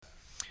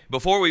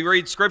Before we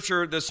read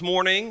Scripture this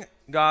morning,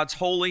 God's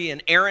holy,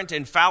 inerrant,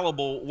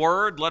 infallible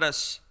word, let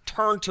us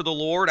turn to the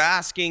Lord,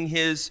 asking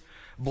His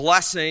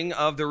blessing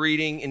of the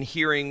reading and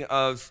hearing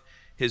of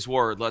His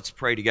word. Let's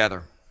pray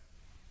together.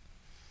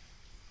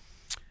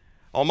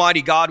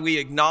 Almighty God, we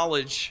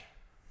acknowledge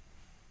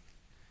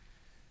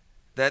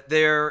that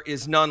there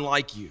is none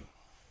like you.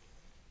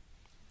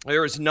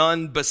 There is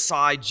none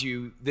beside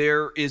you.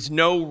 There is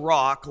no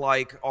rock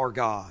like our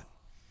God.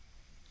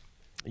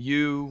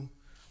 You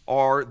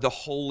are the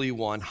Holy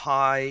One,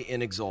 high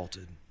and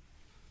exalted.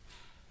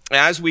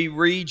 As we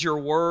read your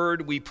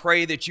word, we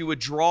pray that you would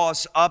draw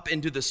us up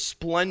into the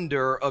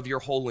splendor of your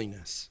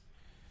holiness.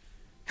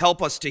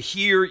 Help us to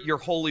hear your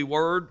holy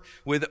word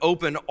with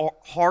open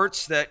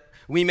hearts that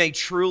we may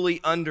truly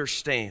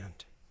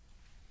understand.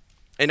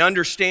 In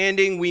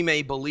understanding, we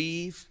may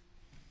believe.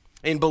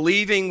 In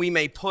believing, we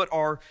may put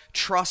our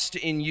trust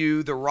in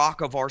you, the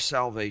rock of our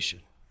salvation.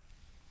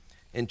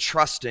 In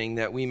trusting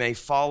that we may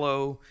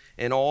follow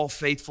in all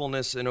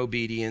faithfulness and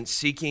obedience,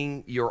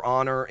 seeking your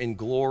honor and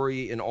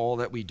glory in all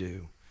that we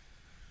do.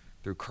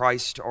 Through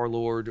Christ our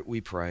Lord,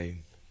 we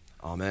pray.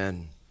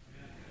 Amen.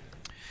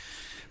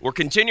 We're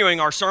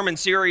continuing our sermon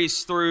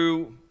series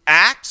through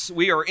Acts.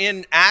 We are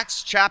in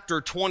Acts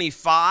chapter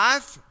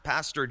 25.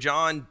 Pastor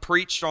John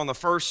preached on the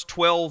first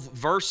 12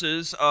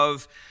 verses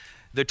of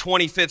the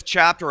 25th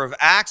chapter of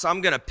Acts.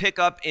 I'm going to pick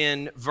up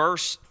in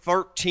verse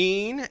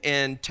 13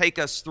 and take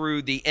us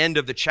through the end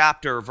of the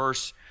chapter,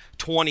 verse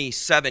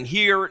 27.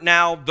 Hear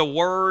now the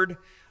word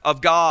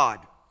of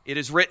God. It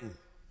is written,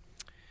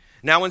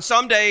 "Now when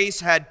some days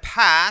had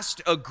passed,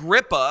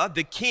 Agrippa,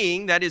 the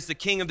king, that is the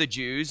king of the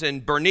Jews,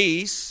 and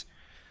Bernice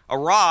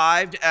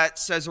arrived at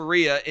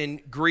Caesarea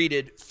and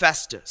greeted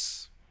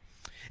Festus.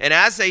 And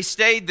as they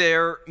stayed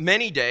there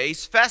many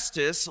days,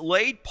 Festus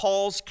laid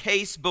Paul's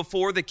case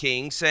before the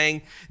king,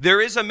 saying, 'There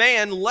is a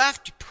man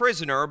left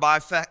prisoner by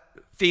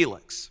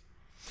Felix.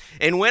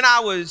 And when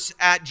I was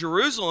at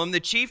Jerusalem, the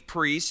chief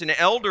priests and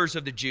elders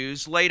of the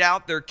Jews laid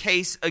out their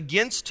case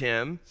against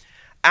him,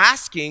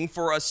 asking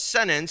for a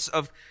sentence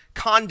of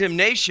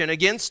condemnation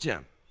against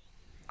him.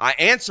 I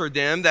answered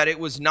them that it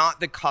was not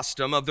the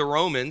custom of the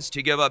Romans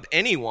to give up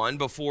anyone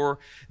before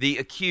the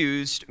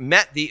accused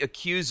met the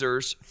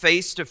accusers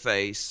face to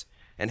face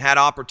and had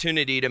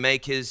opportunity to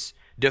make his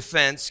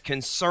defense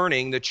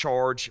concerning the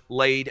charge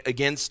laid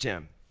against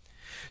him.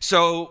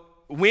 So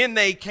when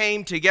they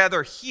came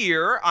together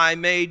here, I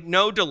made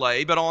no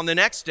delay, but on the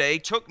next day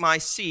took my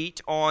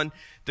seat on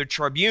the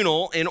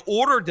tribunal and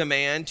ordered the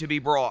man to be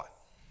brought.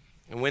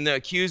 And when the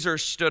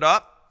accusers stood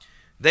up,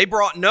 they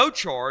brought no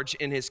charge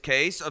in his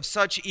case of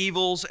such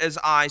evils as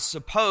I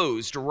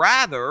supposed.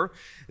 Rather,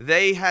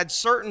 they had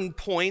certain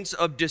points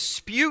of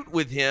dispute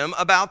with him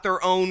about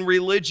their own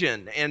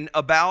religion and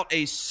about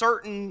a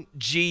certain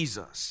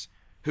Jesus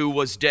who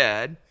was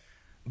dead,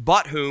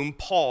 but whom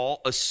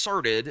Paul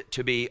asserted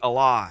to be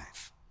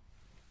alive.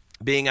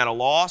 Being at a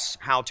loss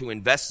how to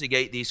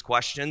investigate these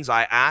questions,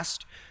 I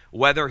asked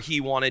whether he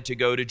wanted to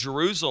go to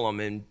Jerusalem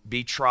and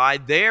be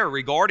tried there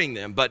regarding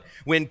them. But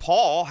when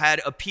Paul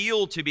had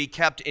appealed to be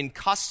kept in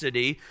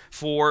custody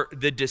for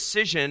the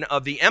decision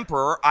of the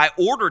emperor, I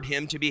ordered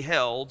him to be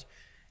held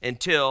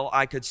until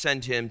I could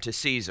send him to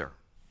Caesar.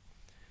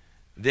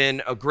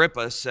 Then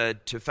Agrippa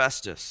said to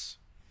Festus,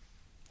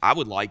 'I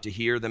would like to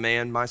hear the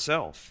man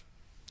myself.'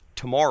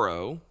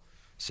 'Tomorrow,'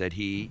 said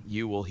he,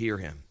 'you will hear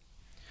him.'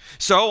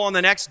 So on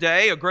the next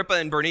day, Agrippa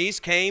and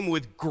Bernice came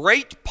with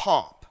great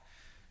pomp,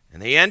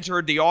 and they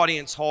entered the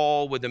audience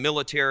hall with the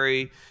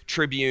military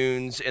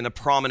tribunes and the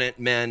prominent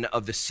men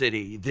of the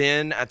city.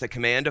 Then, at the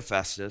command of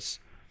Festus,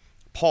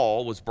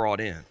 Paul was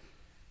brought in.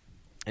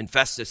 And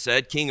Festus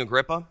said, 'King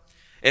Agrippa,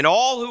 and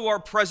all who are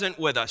present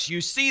with us, you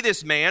see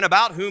this man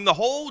about whom the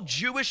whole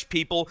Jewish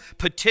people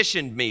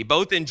petitioned me,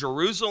 both in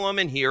Jerusalem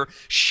and here,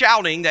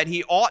 shouting that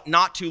he ought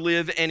not to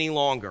live any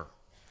longer.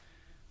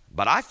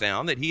 But I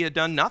found that he had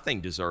done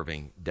nothing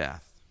deserving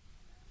death.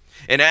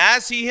 And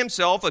as he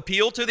himself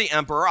appealed to the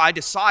emperor, I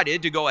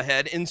decided to go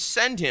ahead and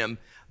send him.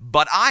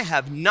 But I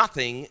have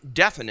nothing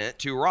definite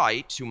to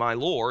write to my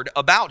Lord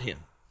about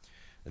him.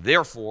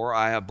 Therefore,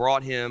 I have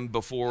brought him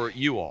before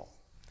you all,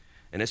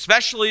 and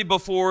especially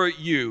before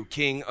you,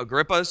 King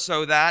Agrippa,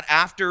 so that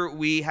after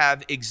we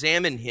have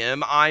examined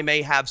him, I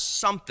may have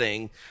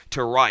something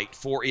to write.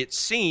 For it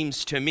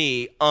seems to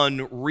me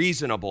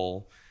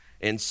unreasonable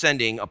in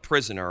sending a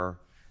prisoner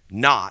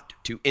not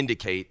to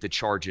indicate the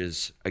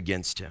charges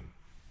against him.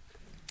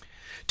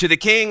 To the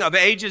King of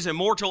ages,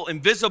 immortal,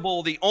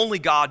 invisible, the only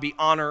God, be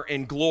honor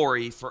and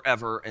glory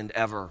forever and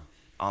ever.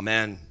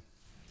 Amen."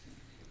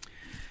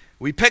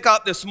 We pick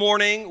up this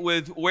morning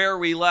with where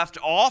we left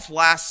off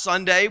last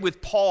Sunday with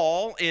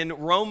Paul in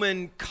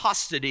Roman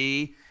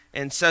custody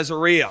in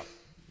Caesarea.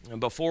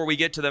 And before we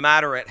get to the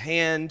matter at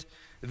hand,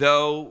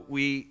 though,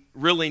 we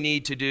really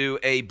need to do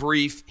a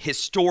brief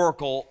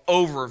historical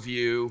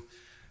overview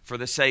for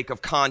the sake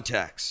of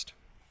context.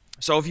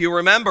 So if you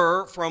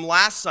remember from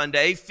last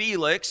Sunday,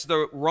 Felix,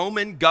 the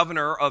Roman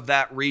governor of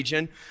that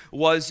region,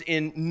 was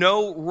in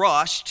no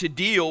rush to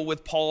deal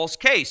with Paul's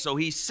case. So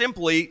he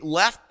simply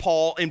left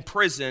Paul in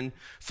prison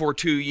for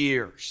 2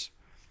 years.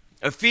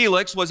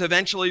 Felix was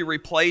eventually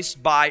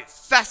replaced by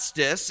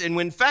Festus, and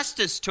when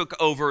Festus took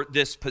over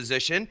this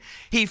position,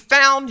 he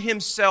found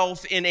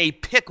himself in a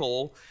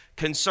pickle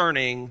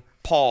concerning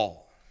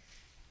Paul.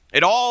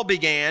 It all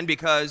began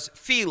because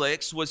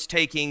Felix was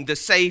taking the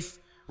safe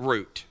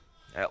route,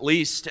 at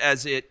least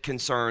as it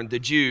concerned the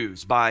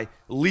Jews, by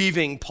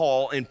leaving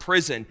Paul in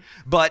prison.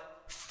 But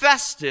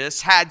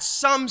Festus had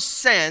some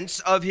sense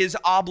of his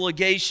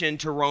obligation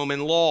to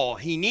Roman law.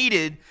 He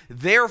needed,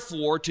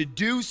 therefore, to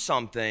do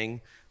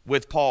something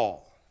with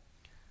Paul.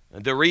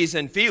 The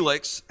reason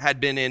Felix had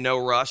been in no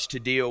rush to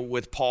deal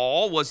with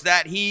Paul was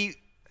that he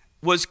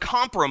was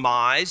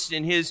compromised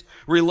in his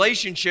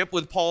relationship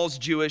with Paul's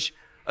Jewish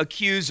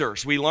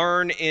accusers. We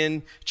learn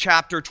in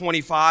chapter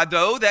 25,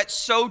 though, that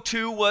so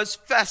too was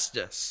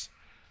Festus.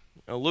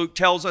 Luke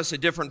tells us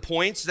at different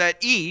points that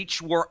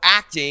each were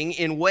acting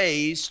in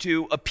ways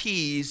to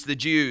appease the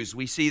Jews.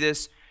 We see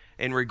this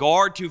in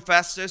regard to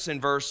Festus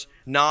in verse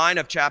 9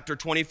 of chapter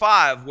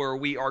 25, where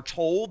we are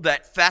told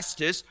that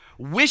Festus,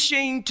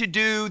 wishing to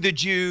do the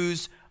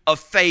Jews a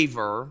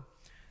favor,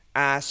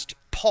 asked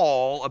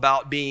Paul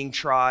about being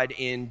tried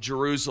in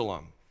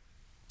Jerusalem.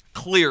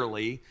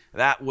 Clearly,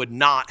 that would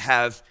not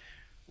have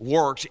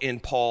worked in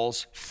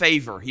Paul's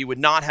favor. He would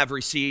not have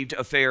received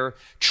a fair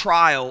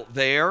trial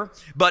there.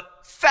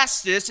 But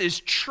Festus is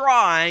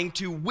trying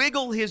to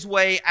wiggle his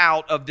way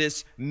out of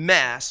this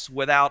mess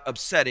without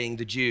upsetting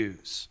the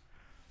Jews.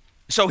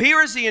 So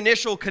here is the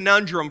initial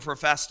conundrum for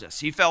Festus.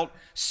 He felt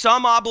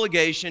some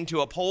obligation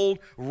to uphold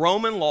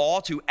Roman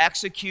law, to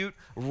execute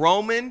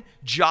Roman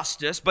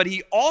justice, but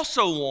he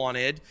also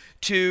wanted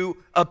to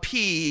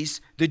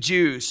appease the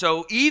Jews.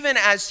 So even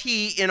as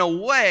he, in a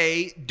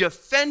way,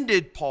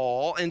 defended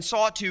Paul and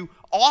sought to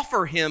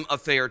offer him a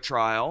fair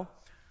trial,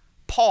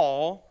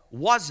 Paul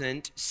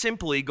wasn't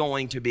simply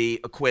going to be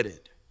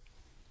acquitted.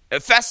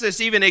 Festus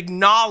even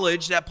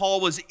acknowledged that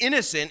Paul was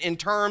innocent in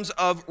terms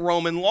of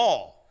Roman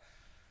law.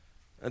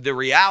 The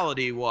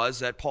reality was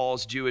that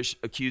Paul's Jewish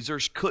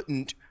accusers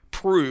couldn't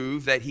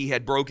prove that he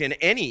had broken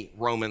any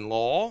Roman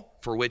law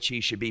for which he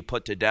should be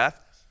put to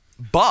death.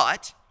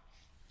 But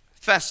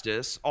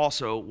Festus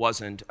also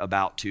wasn't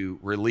about to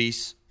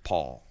release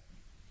Paul.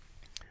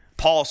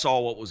 Paul saw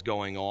what was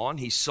going on.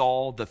 He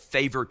saw the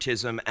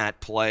favoritism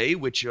at play,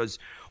 which was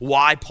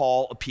why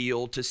Paul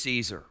appealed to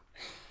Caesar.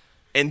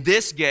 And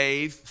this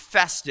gave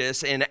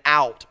Festus an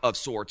out of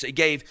sorts. It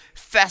gave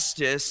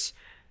Festus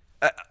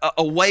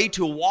a way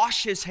to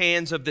wash his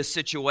hands of the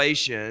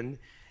situation.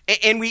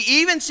 And we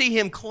even see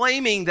him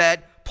claiming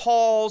that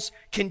Paul's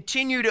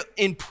continued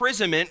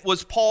imprisonment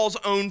was Paul's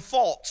own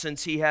fault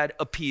since he had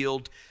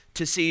appealed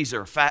to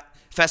Caesar.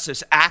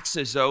 Festus acts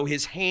as though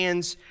his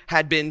hands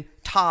had been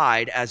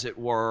tied, as it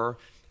were,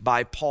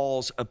 by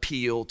Paul's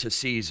appeal to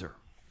Caesar.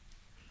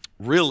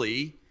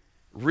 Really,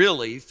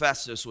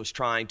 Festus was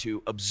trying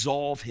to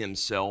absolve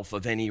himself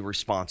of any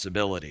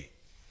responsibility.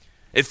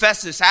 If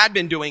Festus had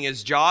been doing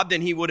his job,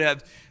 then he would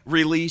have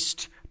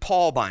released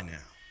Paul by now.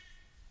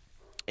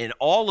 And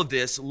all of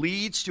this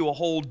leads to a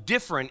whole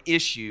different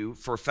issue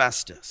for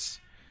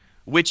Festus,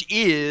 which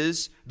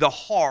is the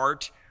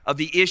heart of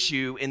the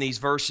issue in these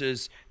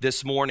verses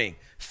this morning.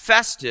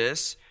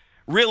 Festus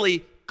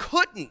really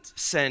couldn't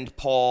send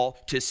Paul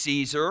to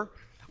Caesar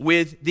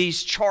with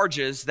these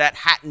charges that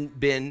hadn't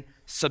been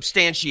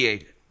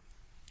substantiated.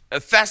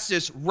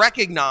 Festus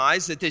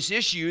recognized that this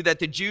issue that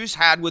the Jews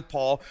had with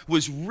Paul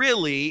was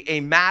really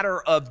a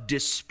matter of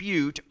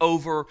dispute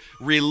over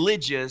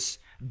religious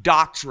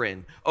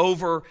doctrine,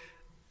 over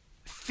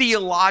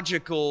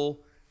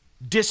theological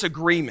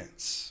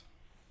disagreements.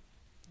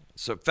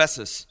 So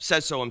Festus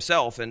says so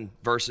himself in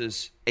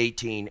verses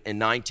 18 and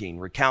 19,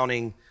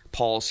 recounting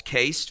Paul's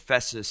case.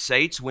 Festus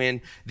states,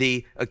 when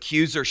the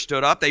accuser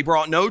stood up, they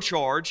brought no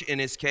charge in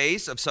his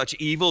case of such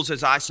evils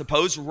as I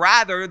suppose.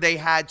 Rather, they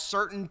had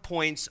certain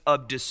points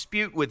of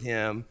dispute with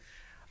him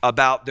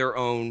about their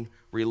own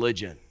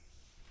religion.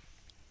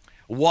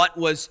 What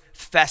was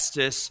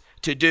Festus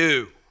to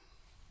do?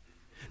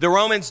 The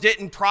Romans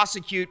didn't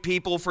prosecute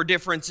people for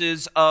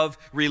differences of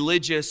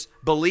religious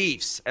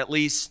beliefs, at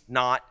least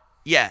not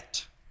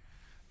yet.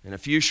 In a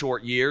few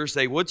short years,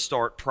 they would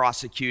start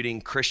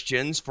prosecuting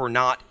Christians for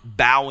not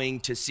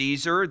bowing to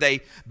Caesar. They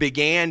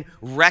began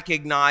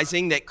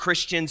recognizing that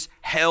Christians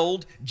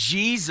held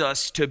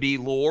Jesus to be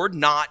Lord,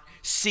 not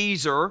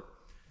Caesar.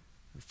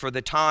 For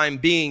the time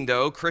being,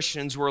 though,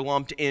 Christians were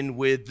lumped in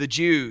with the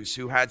Jews,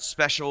 who had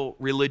special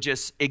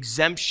religious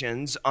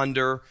exemptions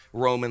under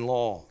Roman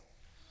law.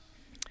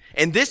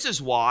 And this is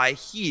why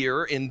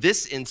here, in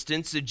this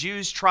instance, the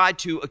Jews tried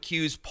to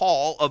accuse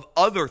Paul of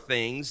other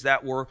things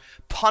that were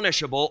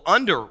punishable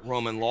under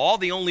Roman law.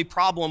 The only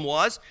problem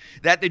was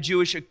that the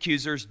Jewish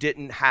accusers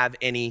didn't have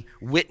any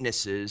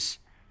witnesses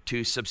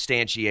to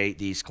substantiate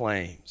these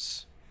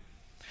claims.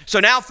 So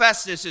now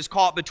Festus is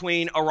caught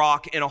between a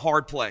rock and a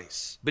hard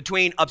place,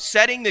 between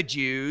upsetting the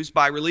Jews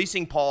by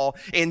releasing Paul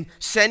and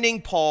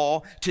sending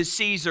Paul to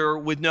Caesar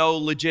with no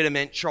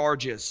legitimate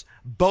charges.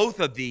 Both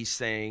of these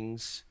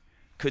things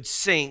could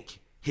sink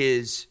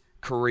his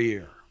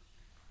career.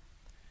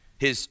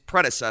 His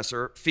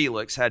predecessor,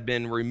 Felix, had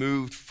been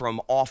removed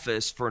from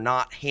office for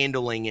not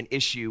handling an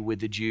issue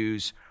with the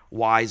Jews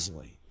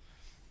wisely.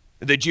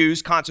 The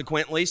Jews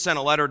consequently sent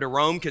a letter to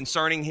Rome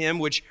concerning him,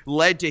 which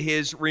led to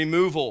his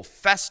removal.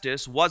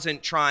 Festus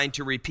wasn't trying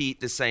to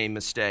repeat the same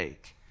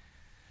mistake.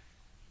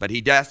 But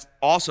he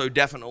also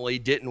definitely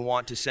didn't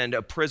want to send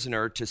a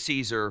prisoner to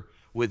Caesar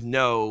with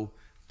no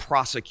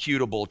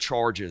prosecutable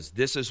charges.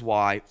 This is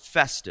why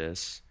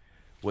Festus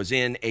was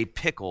in a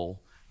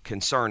pickle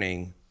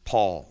concerning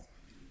Paul.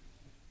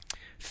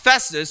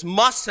 Festus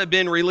must have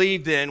been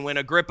relieved then when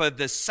Agrippa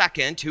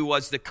II, who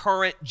was the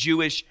current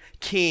Jewish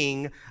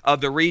king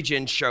of the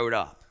region, showed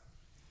up.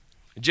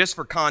 Just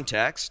for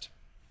context,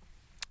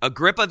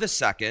 Agrippa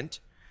II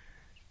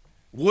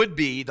would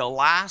be the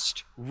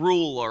last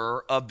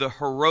ruler of the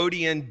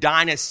Herodian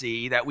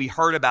dynasty that we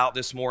heard about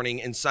this morning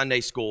in Sunday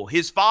school.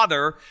 His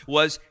father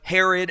was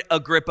Herod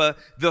Agrippa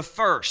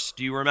I.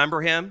 Do you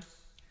remember him?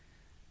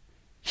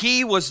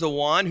 He was the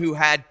one who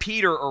had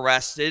Peter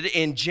arrested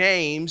and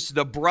James,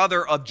 the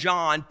brother of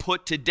John,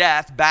 put to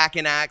death back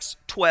in Acts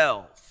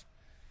 12.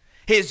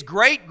 His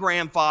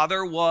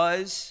great-grandfather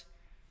was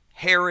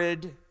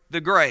Herod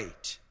the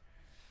Great,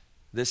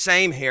 the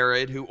same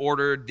Herod who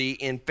ordered the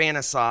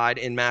infanticide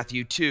in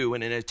Matthew 2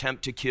 in an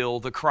attempt to kill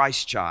the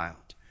Christ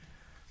child.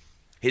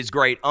 His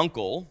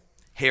great-uncle,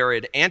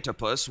 Herod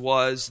Antipas,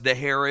 was the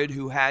Herod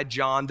who had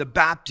John the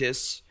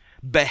Baptist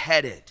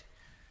beheaded,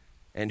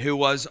 and who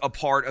was a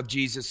part of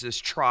Jesus'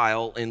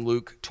 trial in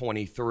Luke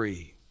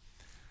 23.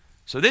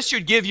 So this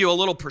should give you a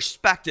little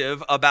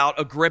perspective about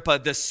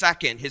Agrippa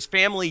II. His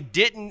family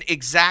didn't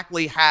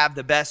exactly have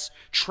the best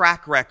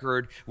track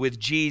record with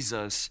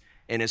Jesus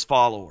and his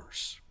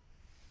followers.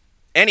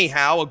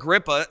 Anyhow,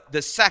 Agrippa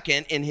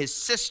II and his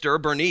sister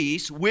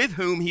Bernice, with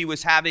whom he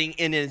was having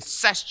an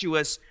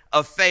incestuous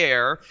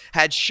affair,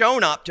 had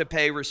shown up to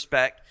pay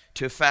respect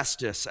to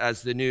Festus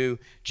as the new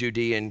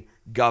Judean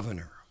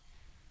governor.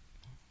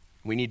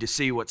 We need to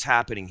see what's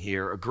happening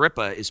here.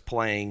 Agrippa is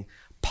playing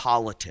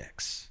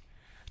politics,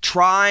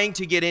 trying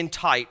to get in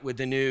tight with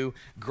the new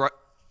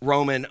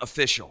Roman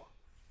official.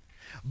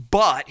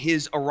 But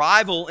his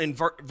arrival in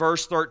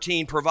verse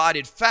 13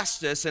 provided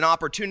Festus an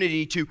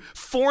opportunity to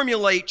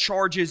formulate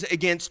charges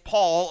against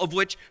Paul, of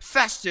which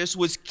Festus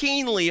was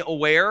keenly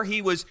aware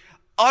he was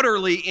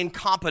utterly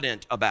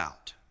incompetent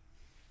about.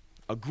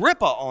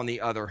 Agrippa, on the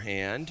other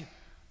hand,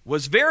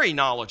 was very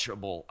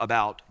knowledgeable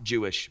about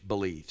Jewish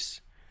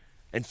beliefs.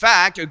 In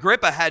fact,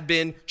 Agrippa had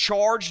been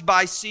charged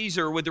by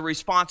Caesar with the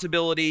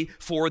responsibility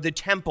for the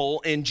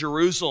temple in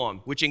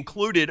Jerusalem, which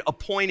included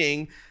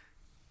appointing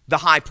the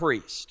high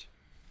priest.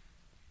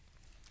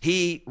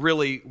 He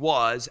really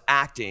was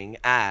acting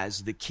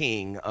as the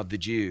king of the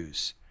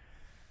Jews.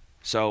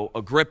 So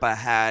Agrippa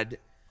had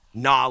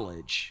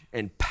knowledge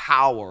and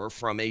power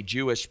from a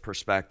Jewish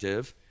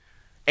perspective,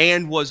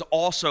 and was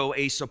also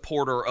a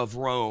supporter of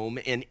Rome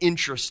and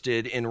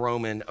interested in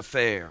Roman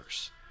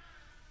affairs.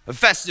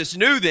 Festus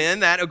knew then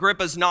that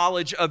Agrippa's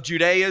knowledge of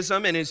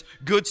Judaism and his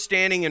good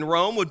standing in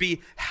Rome would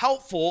be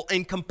helpful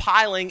in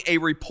compiling a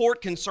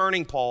report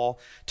concerning Paul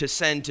to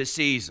send to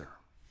Caesar.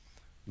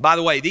 By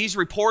the way, these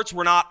reports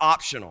were not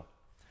optional.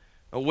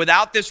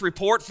 Without this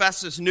report,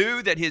 Festus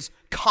knew that his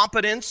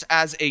competence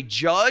as a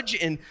judge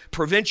and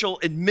provincial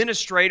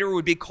administrator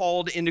would be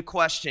called into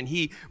question.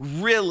 He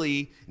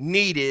really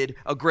needed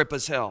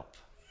Agrippa's help.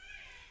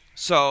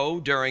 So,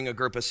 during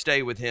Agrippa's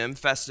stay with him,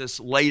 Festus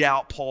laid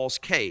out Paul's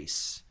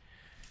case,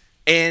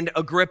 and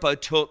Agrippa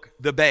took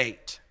the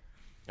bait,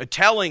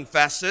 telling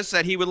Festus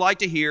that he would like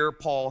to hear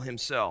Paul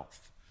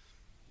himself.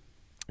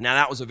 Now,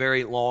 that was a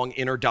very long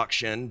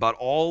introduction, but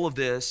all of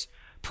this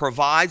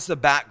provides the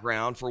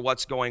background for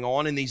what's going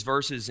on in these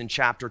verses in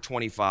chapter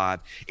 25.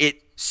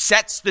 It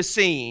sets the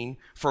scene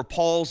for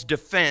Paul's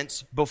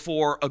defense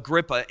before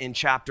Agrippa in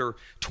chapter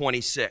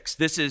 26.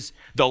 This is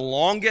the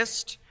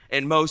longest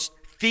and most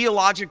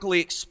theologically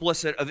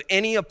explicit of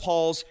any of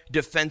Paul's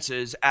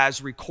defenses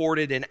as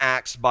recorded in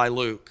Acts by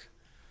Luke.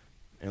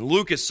 And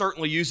Luke is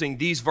certainly using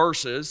these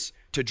verses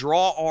to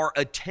draw our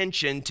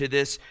attention to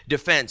this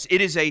defense.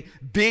 It is a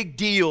big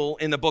deal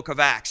in the book of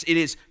Acts. It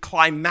is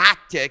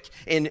climactic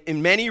in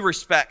many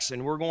respects,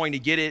 and we're going to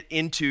get it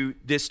into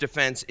this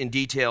defense in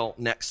detail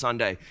next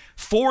Sunday.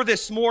 For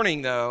this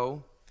morning,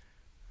 though,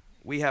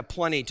 we have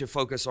plenty to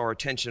focus our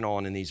attention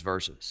on in these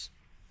verses.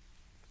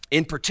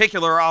 In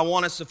particular, I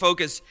want us to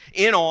focus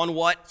in on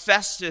what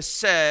Festus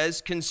says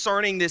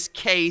concerning this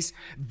case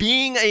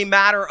being a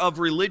matter of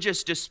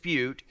religious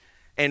dispute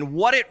and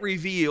what it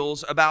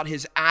reveals about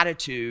his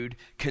attitude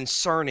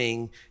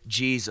concerning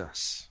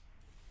Jesus.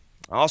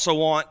 I also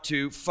want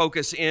to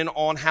focus in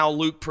on how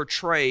Luke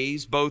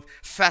portrays both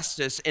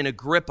Festus and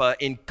Agrippa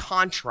in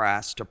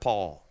contrast to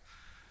Paul.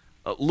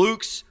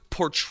 Luke's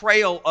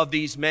portrayal of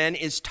these men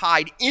is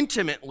tied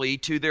intimately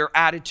to their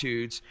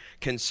attitudes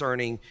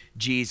concerning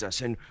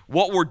Jesus. And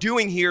what we're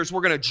doing here is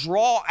we're going to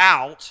draw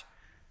out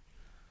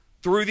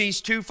through these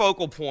two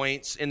focal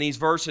points in these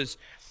verses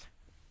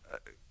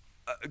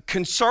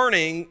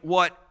concerning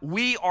what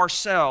we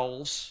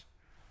ourselves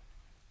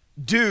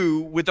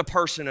do with the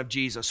person of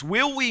Jesus.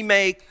 Will we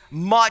make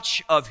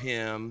much of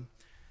him,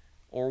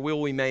 or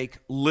will we make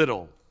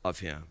little of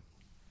him?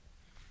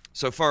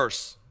 So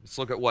first, let's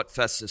look at what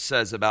Festus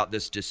says about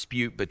this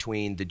dispute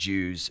between the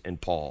Jews and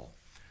Paul.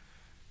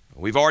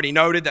 We've already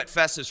noted that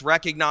Festus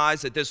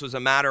recognized that this was a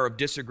matter of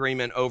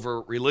disagreement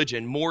over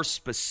religion. More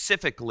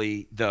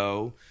specifically,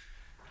 though,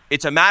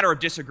 it's a matter of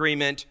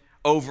disagreement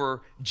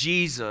over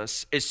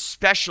Jesus,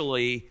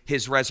 especially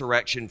his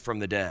resurrection from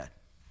the dead.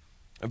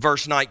 In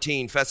verse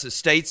 19, Festus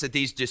states that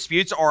these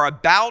disputes are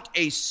about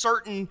a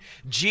certain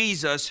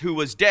Jesus who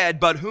was dead,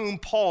 but whom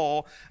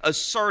Paul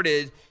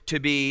asserted to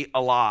be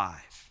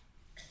alive.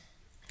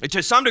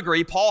 To some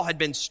degree, Paul had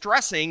been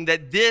stressing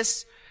that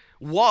this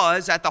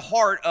was at the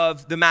heart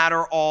of the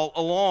matter all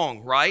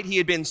along, right? He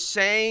had been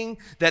saying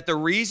that the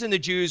reason the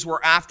Jews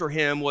were after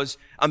him was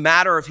a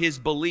matter of his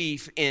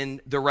belief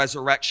in the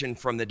resurrection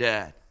from the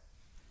dead.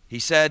 He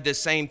said the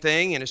same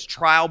thing in his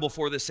trial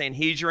before the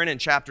Sanhedrin in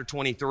chapter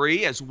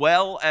 23, as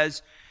well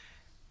as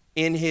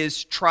in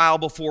his trial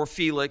before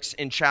Felix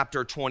in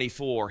chapter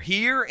 24.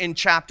 Here in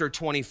chapter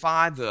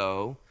 25,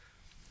 though,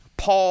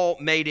 Paul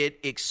made it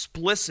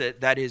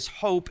explicit that his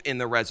hope in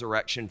the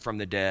resurrection from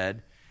the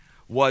dead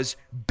was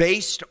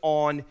based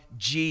on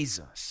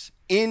Jesus,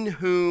 in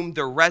whom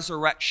the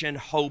resurrection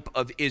hope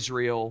of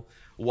Israel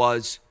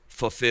was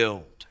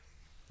fulfilled.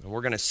 And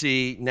we're going to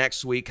see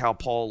next week how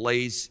Paul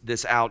lays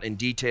this out in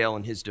detail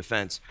in his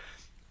defense.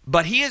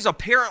 But he has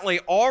apparently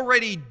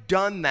already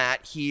done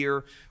that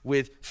here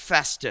with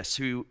Festus,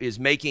 who is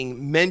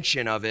making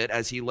mention of it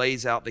as he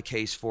lays out the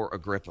case for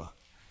Agrippa.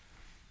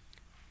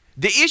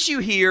 The issue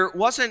here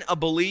wasn't a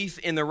belief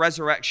in the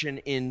resurrection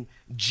in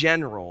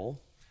general,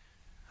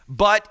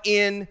 but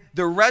in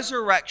the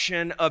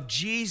resurrection of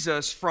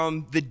Jesus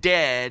from the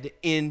dead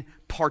in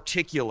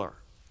particular.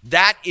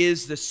 That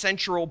is the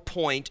central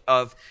point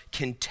of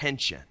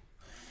contention.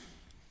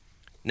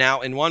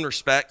 Now, in one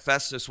respect,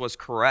 Festus was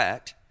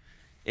correct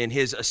in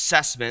his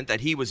assessment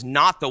that he was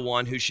not the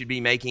one who should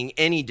be making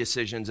any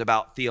decisions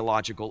about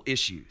theological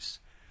issues.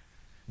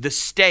 The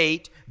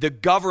state, the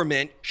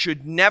government,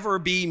 should never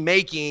be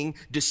making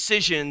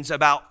decisions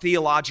about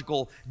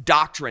theological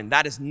doctrine.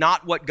 That is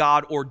not what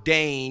God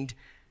ordained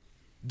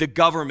the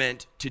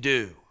government to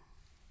do.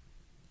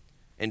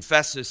 And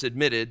Festus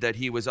admitted that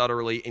he was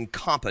utterly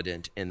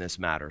incompetent in this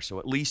matter, so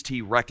at least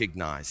he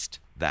recognized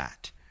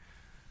that.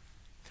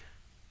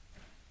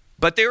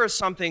 But there is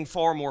something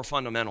far more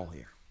fundamental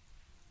here.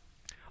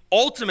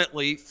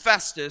 Ultimately,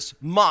 Festus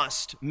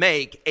must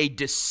make a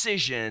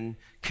decision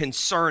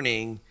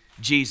concerning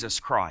Jesus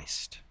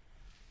Christ.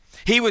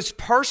 He was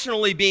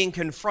personally being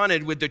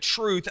confronted with the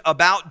truth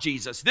about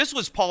Jesus. This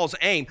was Paul's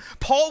aim.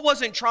 Paul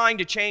wasn't trying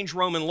to change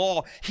Roman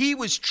law. He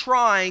was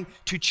trying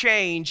to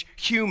change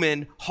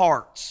human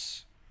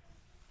hearts.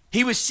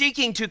 He was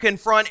seeking to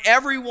confront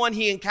everyone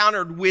he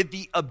encountered with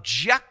the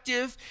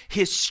objective,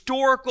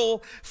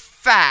 historical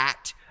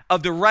fact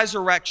of the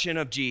resurrection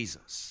of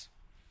Jesus.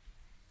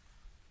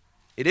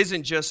 It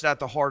isn't just at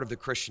the heart of the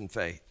Christian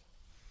faith.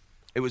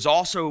 It was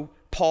also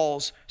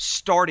Paul's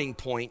starting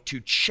point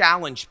to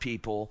challenge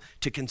people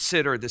to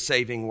consider the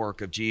saving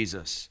work of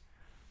Jesus.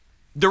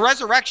 The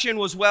resurrection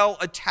was well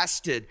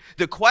attested.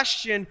 The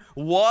question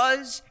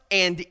was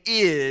and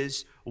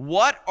is,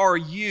 what are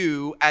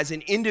you as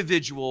an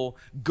individual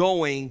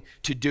going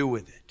to do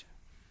with it?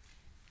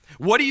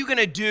 What are you going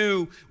to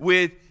do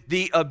with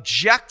the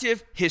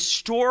objective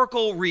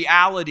historical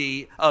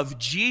reality of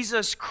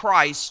Jesus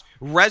Christ's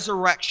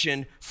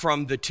resurrection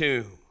from the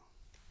tomb?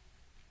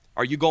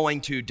 Are you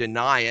going to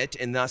deny it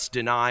and thus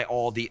deny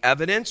all the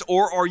evidence,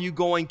 or are you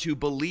going to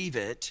believe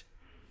it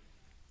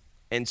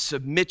and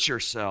submit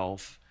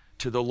yourself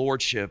to the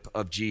lordship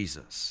of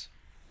Jesus?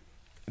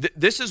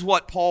 This is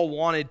what Paul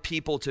wanted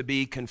people to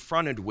be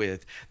confronted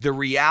with. The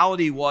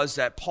reality was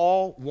that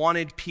Paul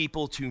wanted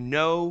people to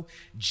know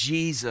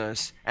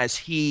Jesus as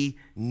he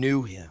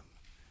knew him.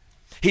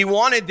 He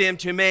wanted them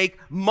to make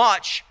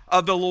much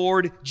of the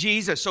Lord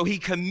Jesus. So he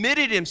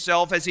committed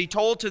himself, as he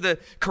told to the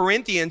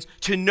Corinthians,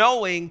 to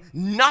knowing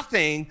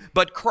nothing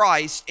but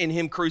Christ in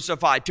him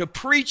crucified, to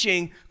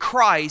preaching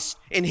Christ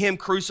in him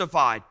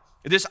crucified.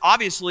 This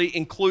obviously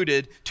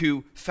included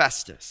to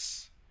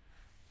Festus.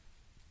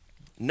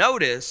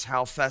 Notice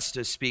how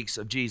Festus speaks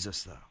of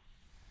Jesus, though.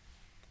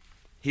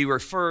 He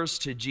refers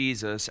to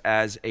Jesus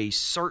as a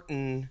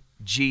certain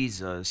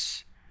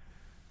Jesus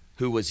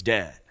who was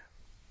dead.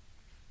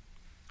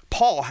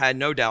 Paul had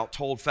no doubt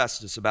told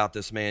Festus about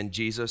this man,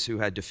 Jesus, who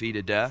had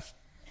defeated death.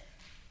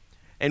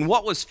 And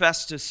what was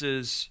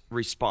Festus's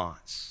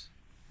response?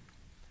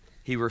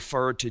 He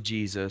referred to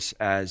Jesus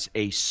as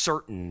a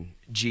certain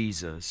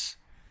Jesus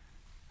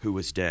who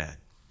was dead.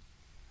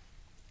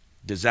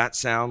 Does that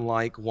sound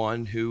like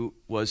one who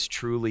was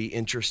truly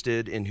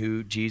interested in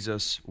who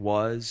Jesus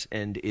was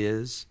and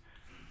is?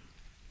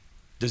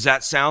 Does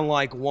that sound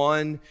like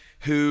one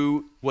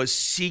who was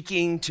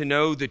seeking to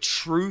know the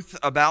truth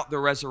about the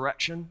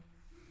resurrection?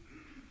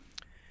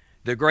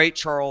 The great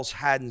Charles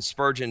Haddon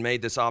Spurgeon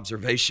made this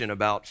observation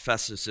about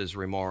Festus's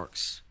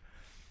remarks.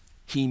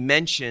 He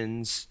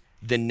mentions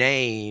the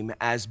name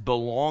as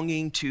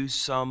belonging to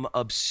some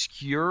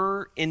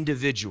obscure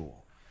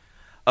individual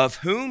of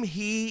whom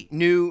he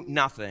knew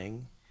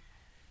nothing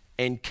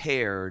and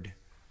cared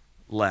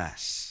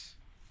less.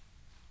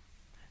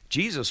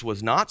 Jesus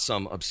was not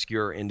some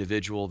obscure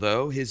individual,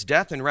 though. His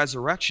death and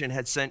resurrection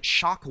had sent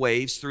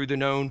shockwaves through the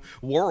known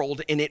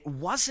world, and it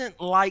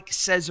wasn't like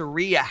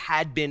Caesarea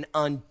had been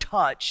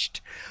untouched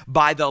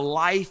by the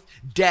life,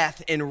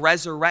 death, and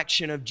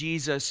resurrection of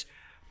Jesus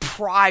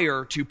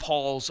prior to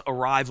Paul's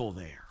arrival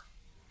there.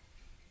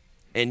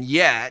 And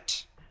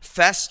yet,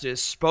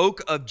 Festus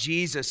spoke of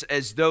Jesus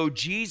as though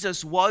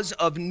Jesus was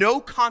of no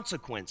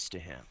consequence to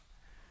him.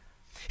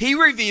 He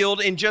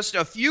revealed in just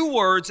a few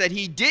words that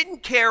he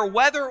didn't care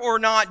whether or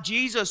not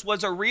Jesus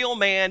was a real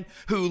man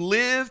who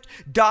lived,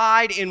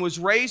 died, and was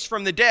raised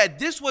from the dead.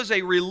 This was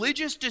a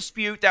religious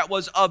dispute that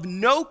was of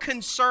no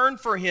concern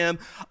for him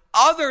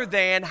other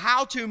than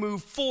how to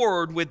move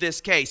forward with this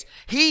case.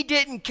 He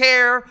didn't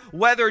care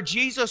whether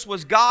Jesus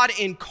was God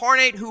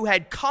incarnate who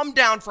had come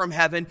down from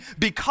heaven,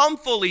 become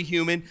fully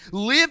human,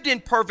 lived in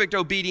perfect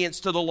obedience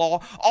to the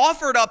law,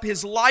 offered up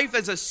his life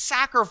as a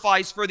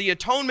sacrifice for the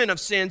atonement of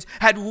sins,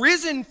 had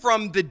risen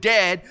from the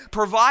dead,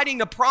 providing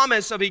the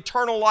promise of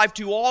eternal life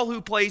to all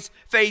who place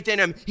faith in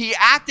him. He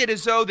acted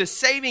as though the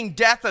saving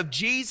death of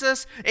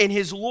Jesus and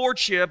his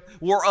lordship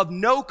were of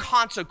no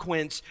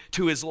consequence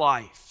to his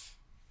life.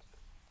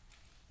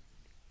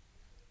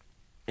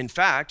 In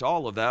fact,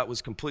 all of that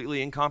was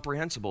completely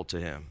incomprehensible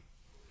to him.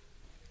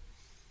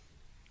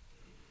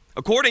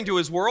 According to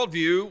his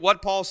worldview,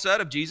 what Paul said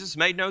of Jesus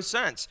made no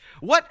sense.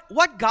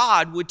 What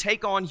God would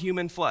take on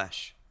human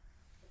flesh?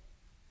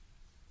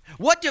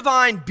 What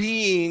divine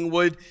being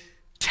would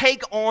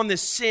take on the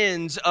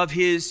sins of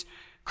his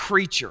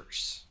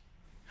creatures?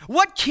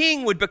 What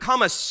king would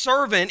become a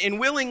servant and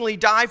willingly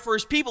die for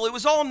his people? It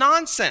was all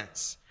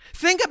nonsense.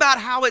 Think about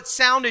how it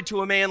sounded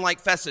to a man like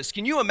Festus.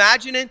 Can you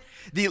imagine it?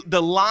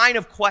 The line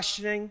of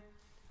questioning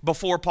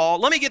before Paul.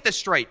 Let me get this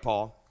straight,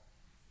 Paul.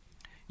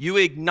 You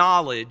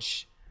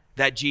acknowledge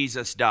that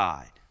Jesus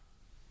died.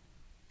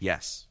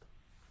 Yes.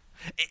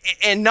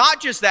 And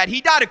not just that,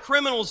 he died a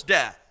criminal's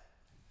death.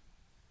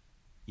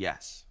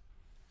 Yes.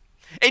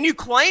 And you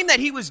claim that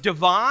he was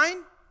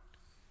divine?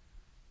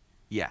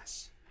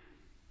 Yes.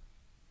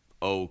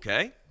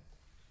 Okay.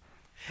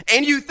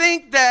 And you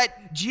think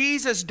that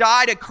Jesus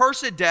died a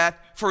cursed death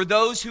for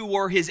those who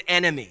were his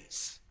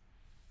enemies?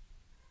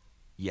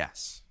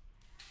 Yes.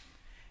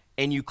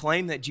 And you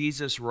claim that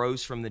Jesus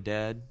rose from the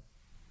dead?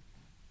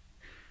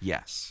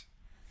 Yes.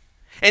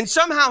 And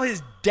somehow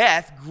his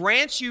death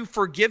grants you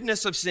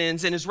forgiveness of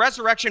sins, and his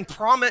resurrection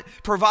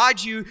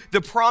provides you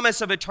the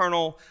promise of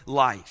eternal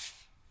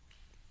life?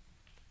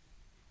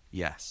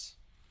 Yes.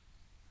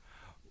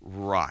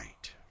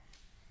 Right.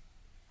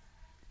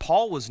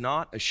 Paul was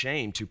not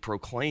ashamed to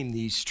proclaim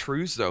these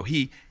truths, though.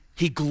 He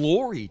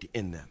gloried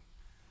in them.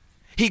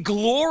 He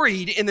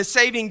gloried in the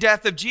saving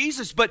death of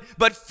Jesus. But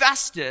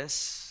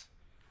Festus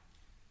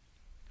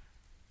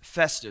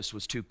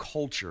was too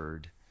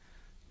cultured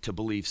to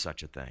believe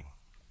such a thing.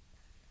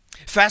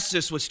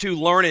 Festus was too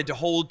learned to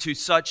hold to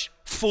such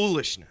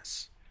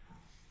foolishness.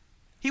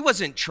 He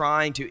wasn't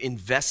trying to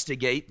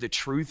investigate the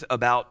truth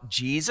about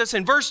Jesus.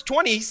 In verse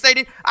 20, he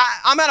stated,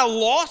 I'm at a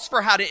loss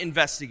for how to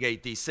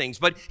investigate these things.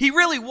 But he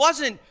really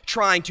wasn't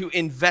trying to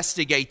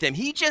investigate them.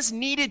 He just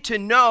needed to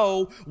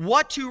know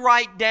what to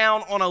write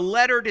down on a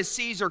letter to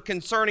Caesar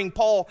concerning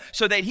Paul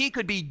so that he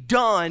could be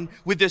done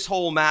with this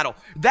whole matter.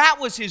 That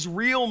was his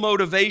real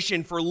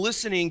motivation for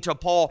listening to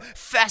Paul.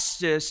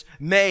 Festus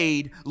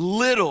made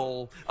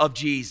little of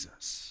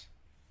Jesus.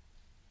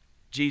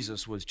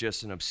 Jesus was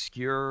just an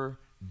obscure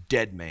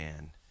dead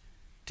man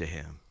to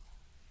him.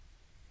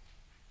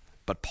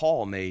 But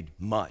Paul made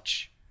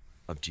much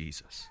of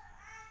Jesus.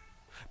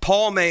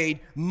 Paul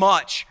made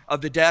much of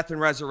the death and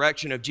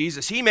resurrection of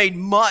Jesus. He made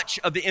much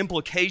of the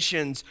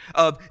implications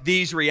of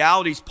these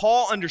realities.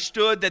 Paul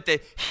understood that the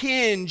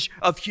hinge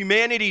of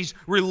humanity's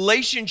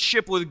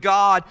relationship with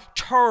God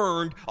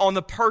turned on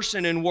the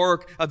person and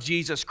work of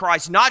Jesus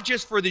Christ, not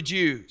just for the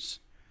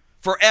Jews,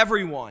 for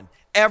everyone,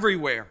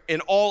 everywhere,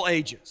 in all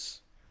ages.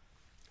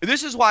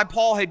 This is why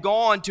Paul had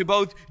gone to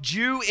both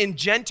Jew and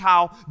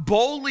Gentile,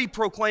 boldly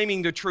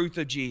proclaiming the truth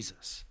of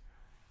Jesus.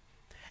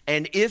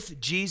 And if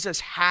Jesus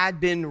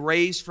had been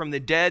raised from the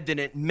dead, then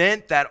it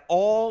meant that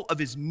all of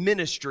his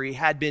ministry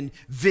had been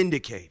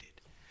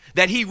vindicated.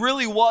 That he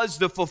really was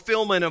the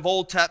fulfillment of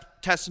Old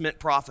Testament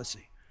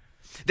prophecy.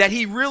 That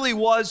he really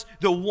was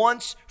the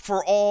once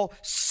for all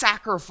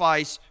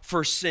sacrifice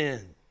for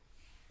sin.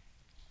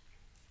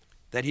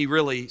 That he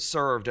really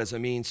served as a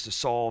means to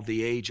solve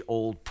the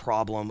age-old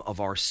problem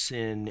of our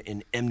sin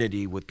and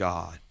enmity with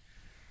God.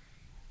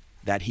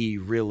 that he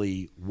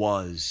really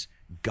was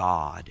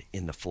God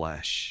in the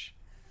flesh.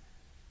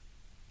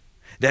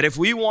 That if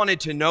we wanted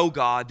to know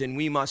God, then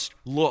we must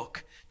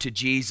look to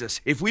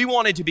Jesus. If we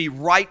wanted to be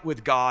right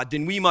with God,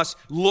 then we must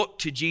look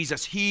to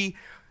Jesus. He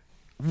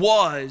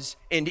was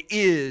and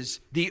is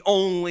the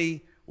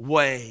only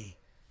way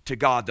to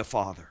God the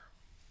Father.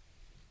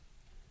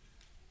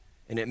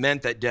 And it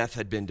meant that death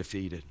had been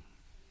defeated.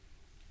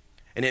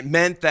 And it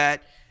meant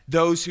that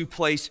those who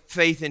place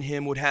faith in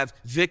him would have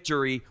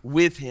victory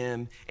with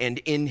him and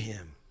in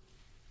him.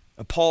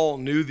 Paul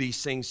knew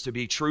these things to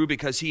be true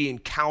because he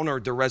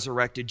encountered the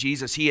resurrected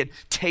Jesus. He had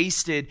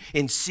tasted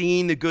and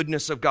seen the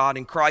goodness of God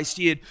in Christ.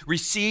 He had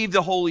received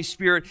the Holy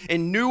Spirit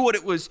and knew what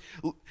it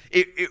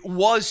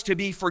was to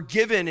be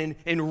forgiven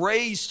and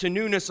raised to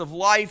newness of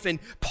life. And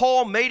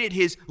Paul made it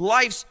his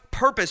life's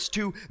purpose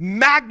to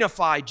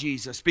magnify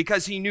Jesus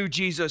because he knew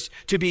Jesus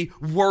to be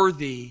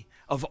worthy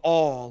of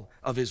all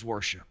of his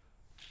worship.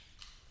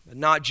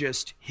 Not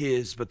just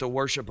his, but the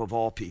worship of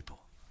all people.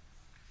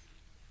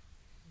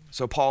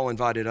 So Paul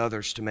invited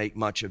others to make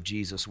much of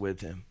Jesus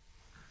with him.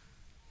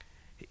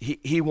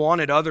 He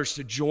wanted others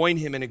to join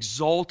him in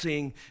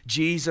exalting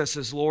Jesus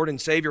as Lord and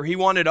Savior. He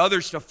wanted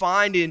others to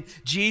find in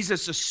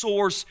Jesus a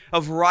source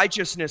of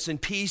righteousness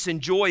and peace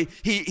and joy.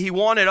 He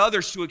wanted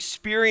others to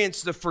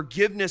experience the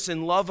forgiveness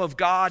and love of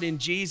God in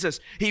Jesus.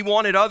 He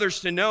wanted others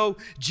to know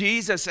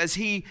Jesus as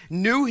he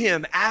knew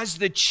him as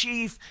the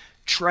chief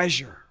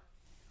treasure.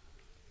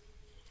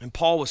 And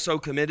Paul was so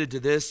committed to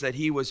this that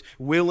he was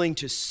willing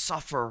to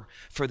suffer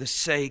for the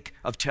sake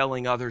of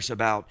telling others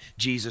about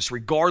Jesus,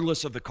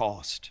 regardless of the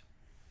cost.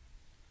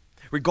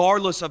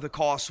 Regardless of the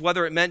cost,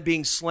 whether it meant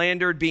being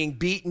slandered, being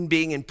beaten,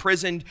 being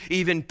imprisoned,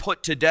 even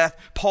put to death,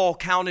 Paul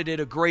counted it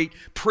a great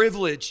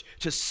privilege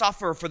to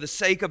suffer for the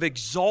sake of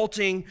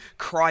exalting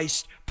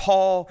Christ.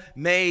 Paul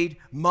made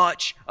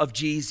much of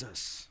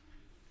Jesus,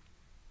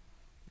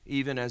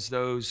 even as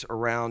those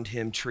around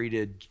him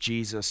treated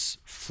Jesus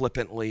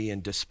flippantly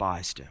and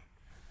despised him.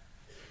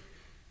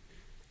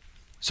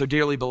 So,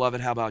 dearly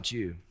beloved, how about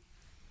you?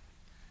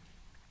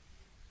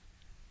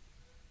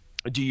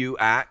 Do you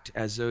act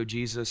as though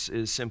Jesus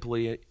is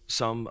simply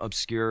some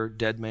obscure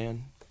dead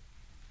man?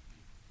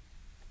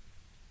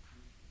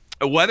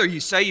 Whether you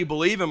say you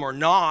believe him or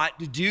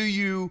not, do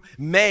you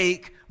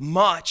make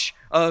much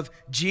of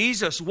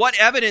Jesus? What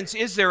evidence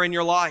is there in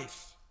your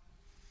life?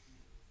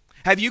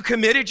 Have you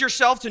committed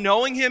yourself to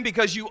knowing him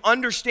because you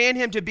understand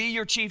him to be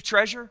your chief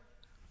treasure?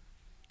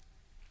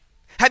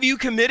 Have you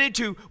committed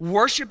to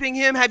worshiping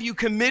him? Have you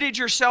committed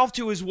yourself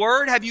to his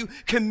word? Have you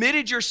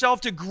committed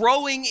yourself to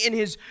growing in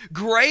his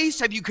grace?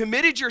 Have you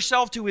committed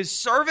yourself to his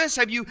service?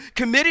 Have you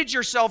committed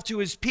yourself to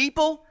his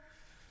people?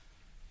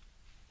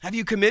 Have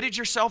you committed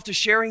yourself to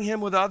sharing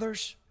him with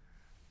others?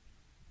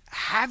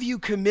 Have you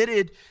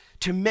committed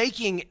to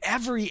making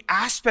every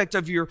aspect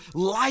of your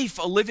life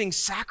a living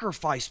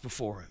sacrifice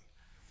before him?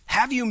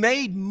 Have you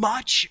made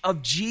much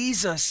of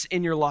Jesus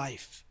in your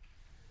life?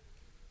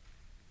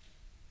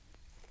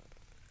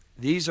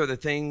 These are the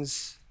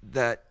things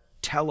that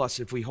tell us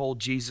if we hold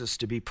Jesus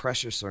to be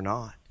precious or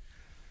not.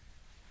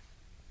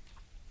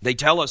 They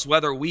tell us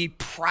whether we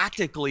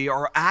practically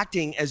are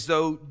acting as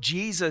though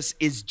Jesus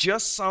is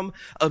just some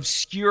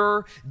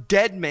obscure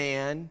dead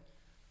man,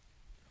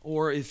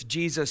 or if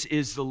Jesus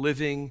is the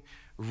living,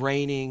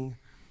 reigning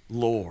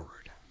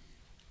Lord.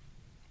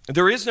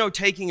 There is no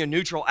taking a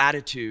neutral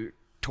attitude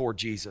toward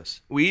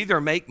Jesus. We either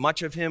make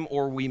much of him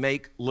or we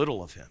make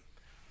little of him.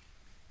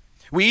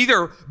 We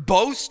either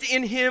boast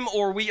in him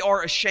or we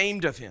are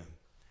ashamed of him.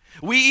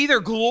 We either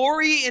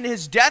glory in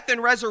his death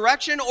and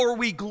resurrection or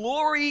we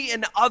glory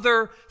in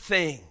other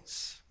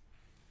things.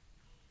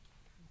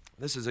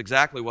 This is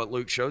exactly what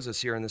Luke shows us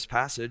here in this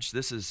passage.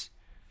 This is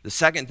the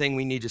second thing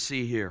we need to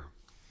see here.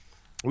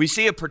 We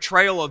see a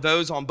portrayal of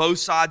those on both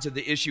sides of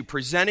the issue,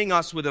 presenting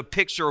us with a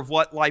picture of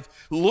what life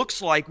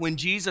looks like when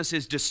Jesus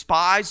is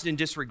despised and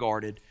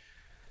disregarded,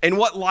 and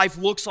what life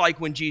looks like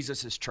when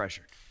Jesus is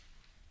treasured.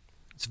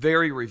 It's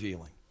very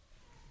revealing.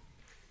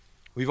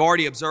 We've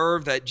already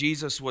observed that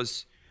Jesus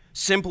was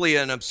simply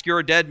an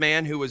obscure dead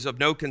man who was of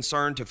no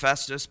concern to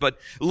Festus. But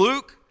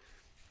Luke,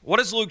 what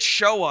does Luke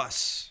show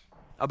us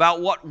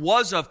about what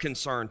was of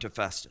concern to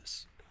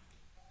Festus?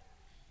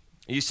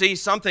 You see,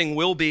 something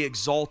will be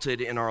exalted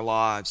in our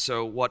lives.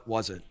 So what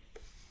was it?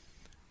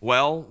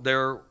 Well,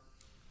 there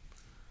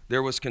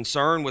was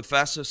concern with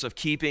Festus of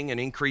keeping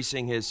and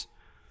increasing his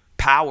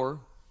power.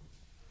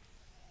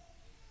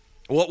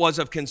 What was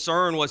of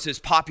concern was his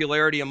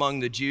popularity among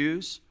the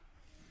Jews.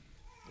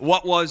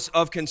 What was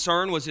of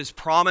concern was his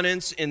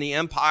prominence in the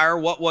empire.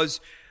 What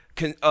was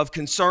of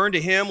concern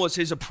to him was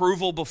his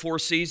approval before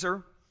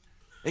Caesar.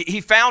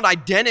 He found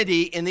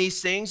identity in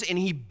these things, and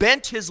he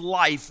bent his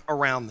life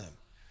around them.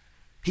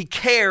 He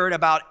cared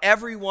about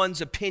everyone's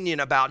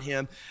opinion about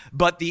him,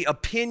 but the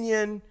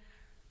opinion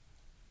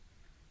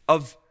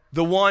of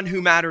the one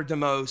who mattered the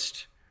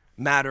most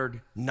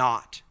mattered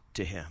not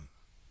to him.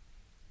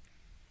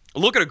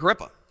 Look at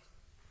Agrippa.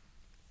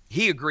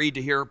 He agreed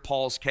to hear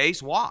Paul's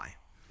case. Why?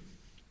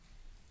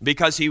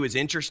 Because he was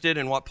interested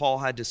in what Paul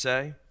had to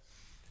say?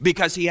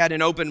 Because he had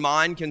an open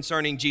mind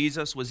concerning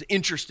Jesus, was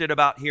interested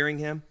about hearing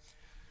him?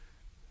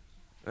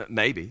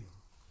 Maybe.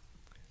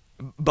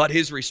 But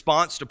his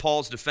response to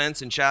Paul's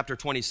defense in chapter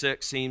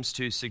 26 seems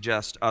to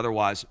suggest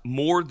otherwise.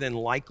 More than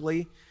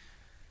likely,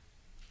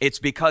 it's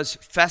because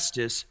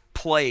Festus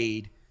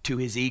played to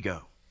his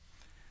ego.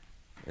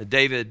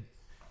 David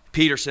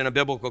Peterson, a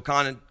biblical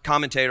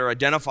commentator,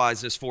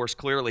 identifies this for us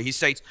clearly. He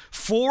states,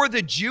 "For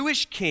the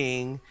Jewish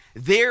king,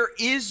 there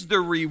is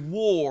the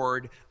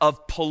reward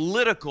of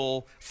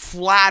political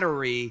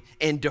flattery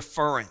and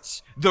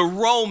deference. The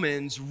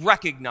Romans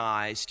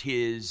recognized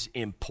his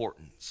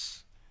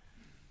importance."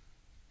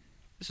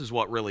 This is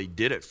what really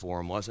did it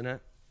for him, wasn't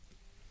it?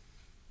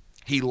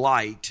 He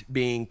liked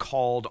being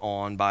called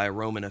on by a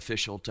Roman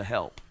official to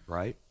help,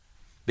 right?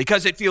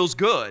 Because it feels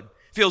good.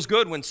 It feels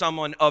good when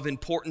someone of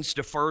importance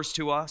defers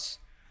to us.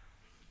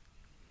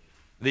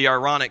 The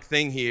ironic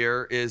thing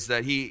here is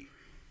that he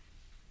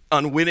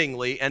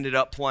unwittingly ended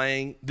up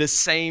playing the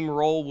same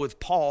role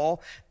with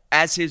Paul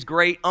as his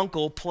great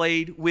uncle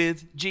played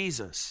with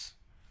Jesus.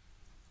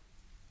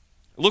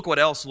 Look what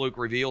else Luke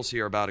reveals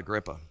here about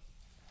Agrippa.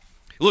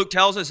 Luke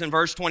tells us in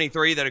verse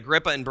 23 that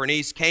Agrippa and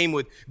Bernice came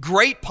with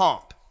great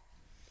pomp.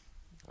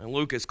 And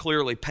Luke is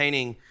clearly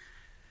painting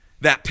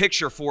that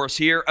picture for us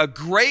here. A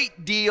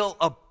great deal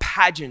of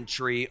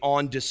pageantry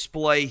on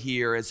display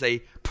here as they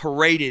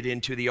paraded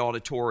into the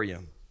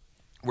auditorium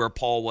where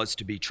Paul was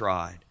to be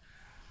tried.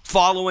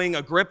 Following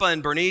Agrippa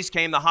and Bernice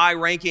came the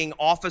high-ranking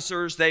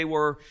officers. They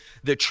were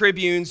the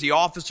tribunes, the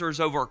officers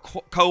over a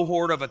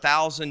cohort of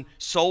 1,000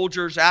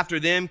 soldiers. After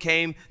them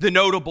came the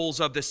notables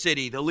of the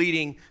city, the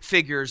leading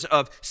figures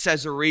of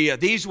Caesarea.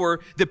 These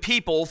were the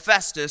people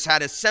Festus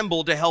had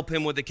assembled to help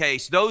him with the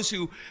case, those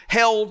who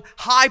held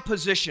high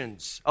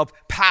positions of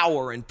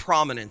power and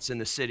prominence in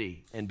the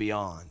city and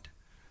beyond.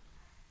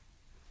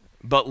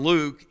 But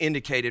Luke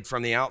indicated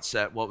from the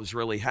outset what was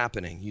really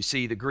happening. You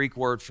see, the Greek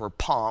word for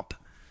pomp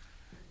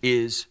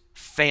is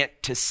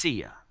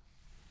fantasia.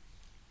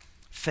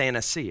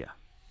 Fantasia.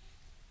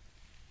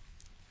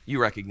 You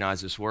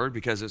recognize this word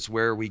because it's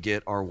where we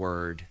get our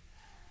word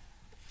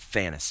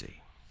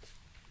fantasy.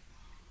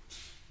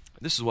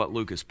 This is what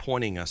Luke is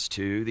pointing us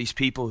to. These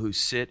people who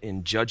sit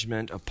in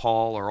judgment of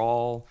Paul are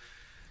all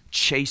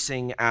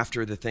chasing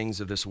after the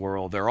things of this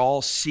world. They're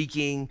all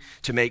seeking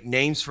to make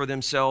names for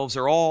themselves.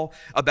 They're all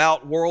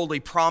about worldly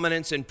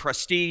prominence and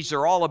prestige.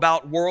 They're all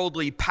about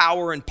worldly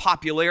power and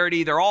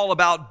popularity. They're all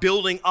about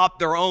building up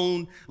their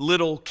own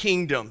little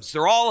kingdoms.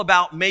 They're all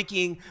about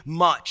making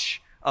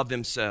much of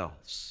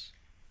themselves.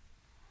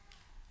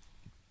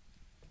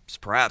 It's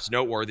perhaps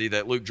noteworthy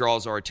that Luke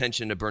draws our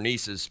attention to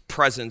Bernice's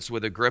presence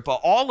with Agrippa.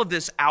 All of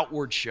this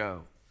outward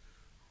show,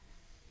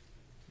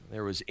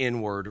 there was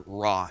inward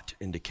rot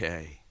and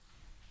decay.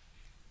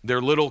 Their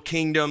little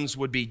kingdoms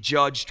would be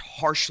judged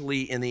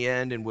harshly in the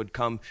end and would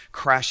come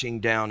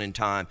crashing down in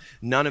time.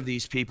 None of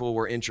these people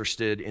were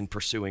interested in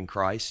pursuing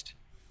Christ.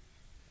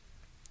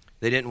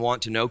 They didn't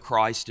want to know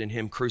Christ and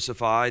Him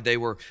crucified. They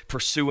were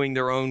pursuing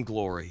their own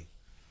glory.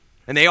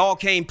 And they all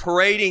came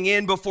parading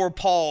in before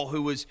Paul,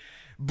 who was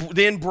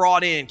then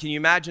brought in. Can you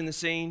imagine the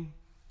scene?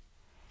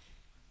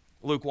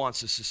 Luke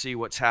wants us to see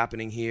what's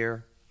happening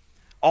here.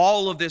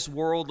 All of this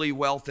worldly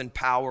wealth and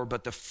power,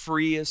 but the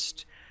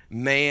freest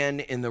man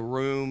in the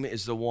room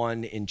is the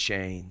one in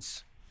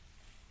chains.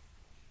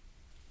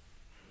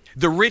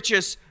 The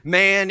richest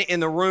man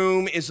in the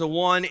room is the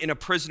one in a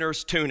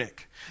prisoner's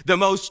tunic. The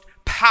most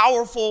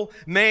powerful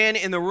man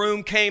in the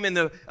room came in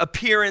the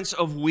appearance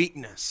of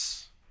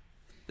weakness.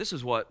 This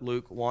is what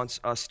Luke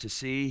wants us to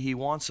see. He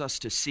wants us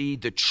to see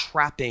the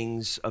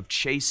trappings of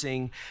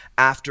chasing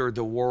after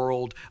the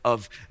world,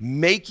 of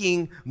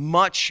making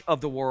much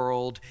of the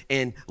world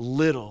and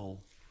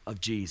little of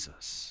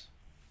Jesus.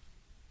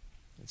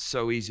 It's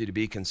so easy to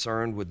be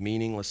concerned with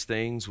meaningless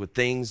things, with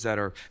things that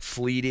are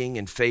fleeting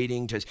and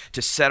fading,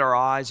 to set our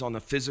eyes on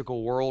the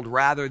physical world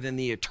rather than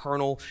the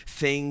eternal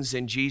things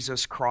in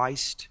Jesus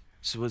Christ.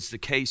 So was the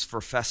case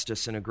for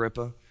Festus and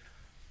Agrippa,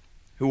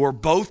 who were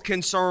both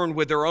concerned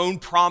with their own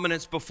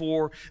prominence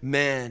before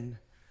men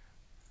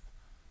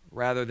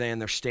rather than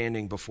their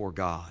standing before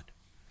God.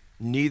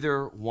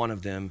 Neither one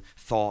of them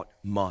thought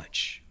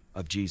much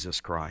of Jesus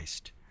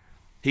Christ.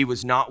 He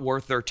was not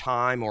worth their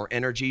time or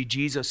energy.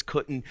 Jesus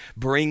couldn't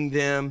bring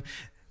them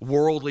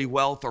worldly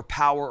wealth or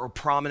power or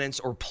prominence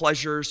or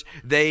pleasures.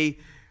 They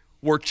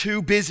were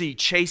too busy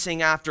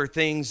chasing after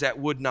things that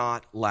would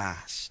not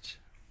last.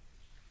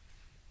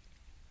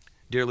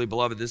 Dearly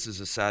beloved, this is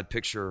a sad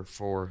picture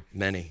for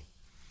many.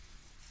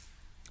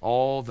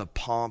 All the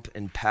pomp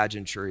and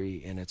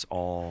pageantry, and it's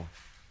all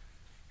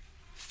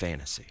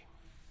fantasy.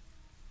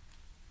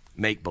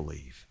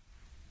 Make-believe.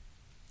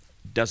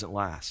 Doesn't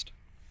last.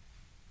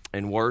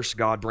 And worse,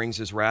 God brings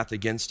His wrath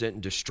against it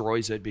and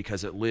destroys it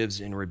because it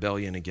lives in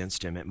rebellion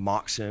against Him. It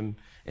mocks Him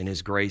and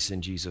His grace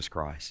in Jesus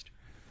Christ.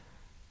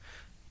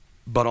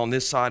 But on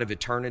this side of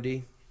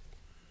eternity,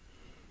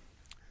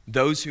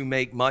 those who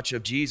make much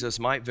of Jesus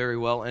might very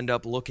well end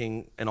up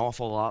looking an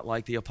awful lot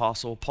like the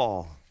Apostle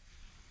Paul.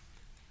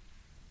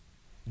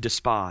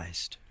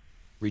 Despised,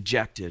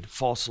 rejected,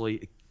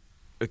 falsely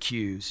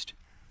accused.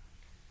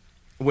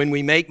 When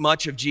we make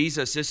much of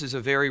Jesus, this is a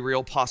very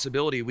real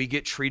possibility. We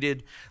get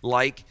treated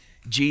like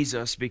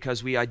Jesus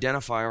because we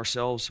identify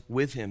ourselves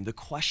with him. The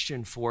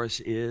question for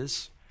us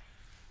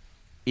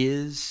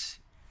is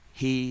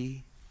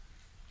he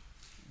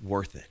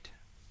worth it?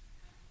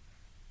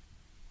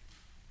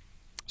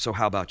 So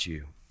how about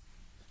you?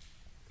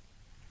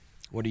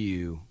 What are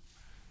you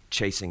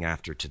chasing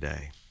after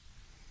today?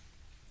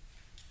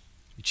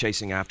 You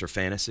chasing after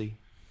fantasy?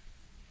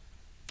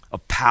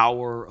 Of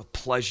power, of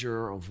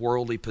pleasure, of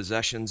worldly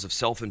possessions, of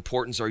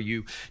self-importance? Are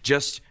you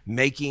just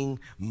making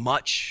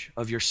much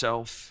of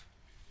yourself?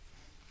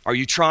 Are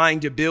you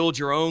trying to build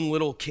your own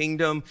little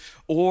kingdom?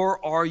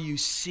 Or are you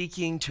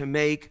seeking to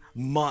make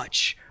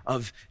much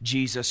of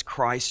Jesus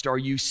Christ? Are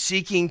you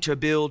seeking to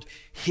build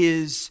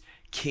his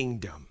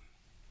kingdom?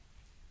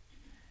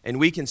 And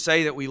we can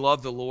say that we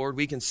love the Lord.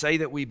 We can say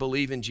that we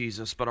believe in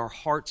Jesus, but our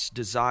heart's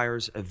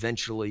desires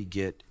eventually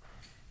get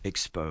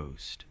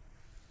exposed.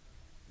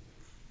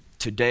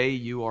 Today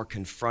you are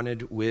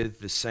confronted with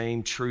the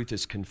same truth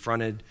as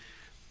confronted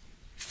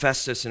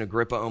Festus and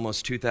Agrippa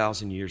almost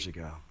 2,000 years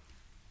ago.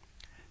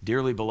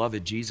 Dearly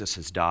beloved, Jesus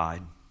has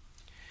died.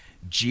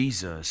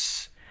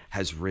 Jesus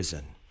has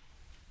risen.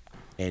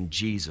 And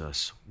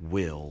Jesus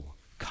will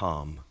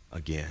come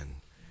again.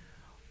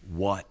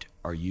 What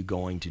are you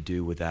going to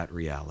do with that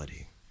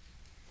reality?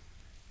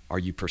 Are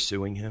you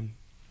pursuing him?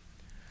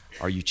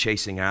 Are you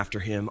chasing after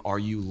him? Are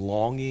you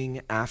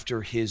longing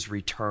after his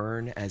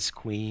return as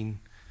Queen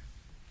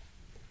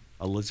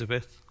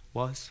Elizabeth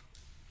was?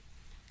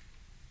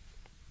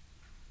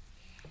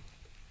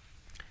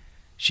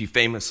 She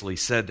famously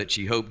said that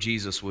she hoped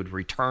Jesus would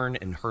return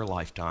in her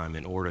lifetime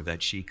in order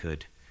that she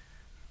could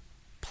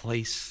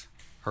place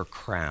her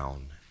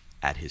crown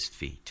at his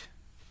feet.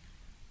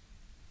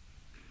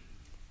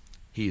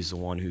 He is the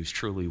one who's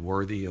truly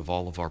worthy of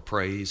all of our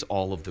praise,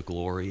 all of the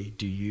glory.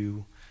 Do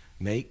you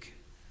make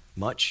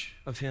much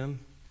of him?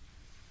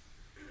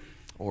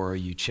 Or are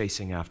you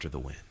chasing after the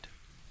wind?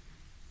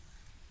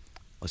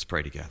 Let's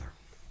pray together.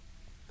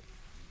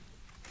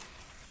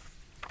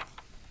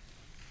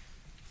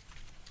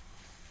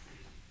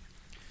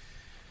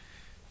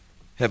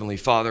 Heavenly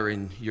Father,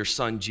 in your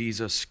Son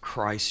Jesus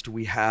Christ,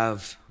 we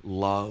have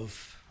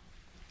love.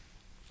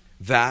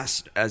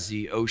 Vast as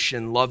the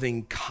ocean,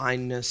 loving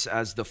kindness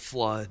as the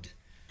flood.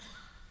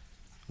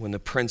 When the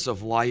Prince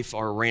of Life,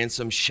 our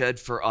ransom, shed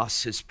for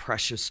us his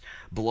precious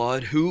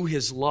blood, who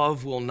his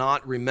love will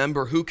not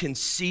remember, who can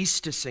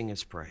cease to sing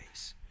his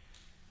praise?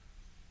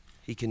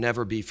 He can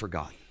never be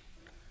forgotten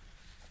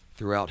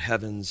throughout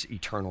heaven's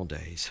eternal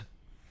days.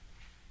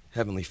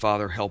 Heavenly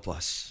Father, help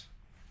us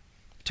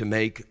to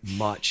make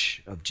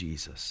much of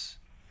Jesus,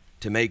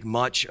 to make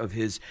much of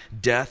his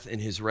death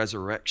and his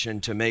resurrection,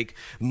 to make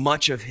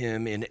much of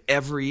him in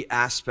every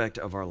aspect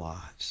of our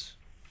lives,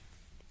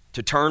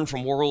 to turn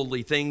from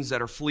worldly things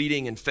that are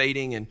fleeting and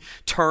fading and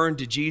turn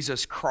to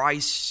Jesus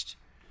Christ,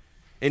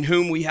 in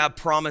whom we have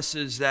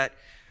promises that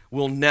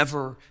will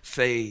never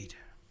fade,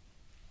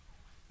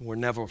 will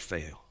never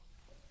fail,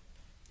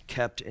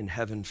 kept in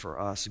heaven for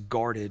us,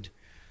 guarded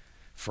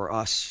for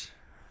us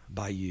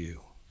by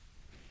you.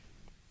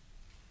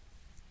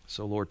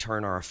 So, Lord,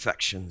 turn our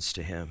affections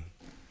to him.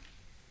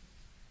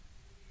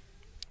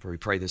 For we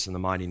pray this in the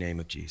mighty name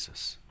of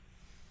Jesus.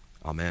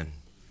 Amen.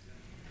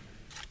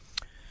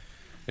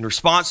 In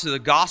response to the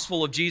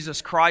gospel of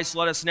Jesus Christ,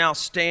 let us now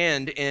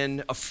stand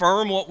and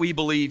affirm what we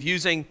believe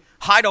using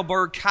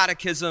Heidelberg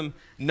Catechism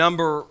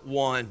number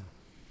 1.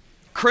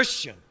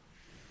 Christian,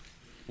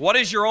 what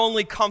is your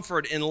only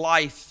comfort in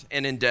life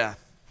and in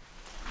death?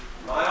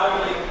 My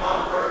only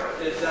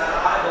comfort is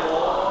that I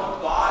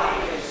belong,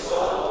 body and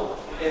soul,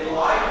 in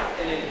life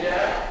and in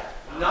death,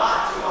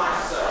 not to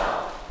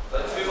myself,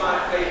 but to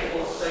my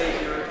faithful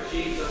Savior,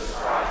 Jesus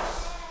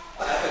Christ.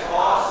 At the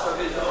cost of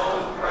his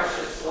own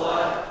precious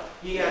blood,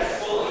 he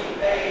has fully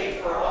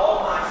paid for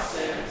all my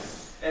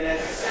sins and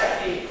has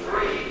set me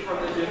free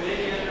from the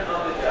dominion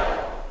of the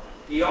devil.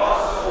 He also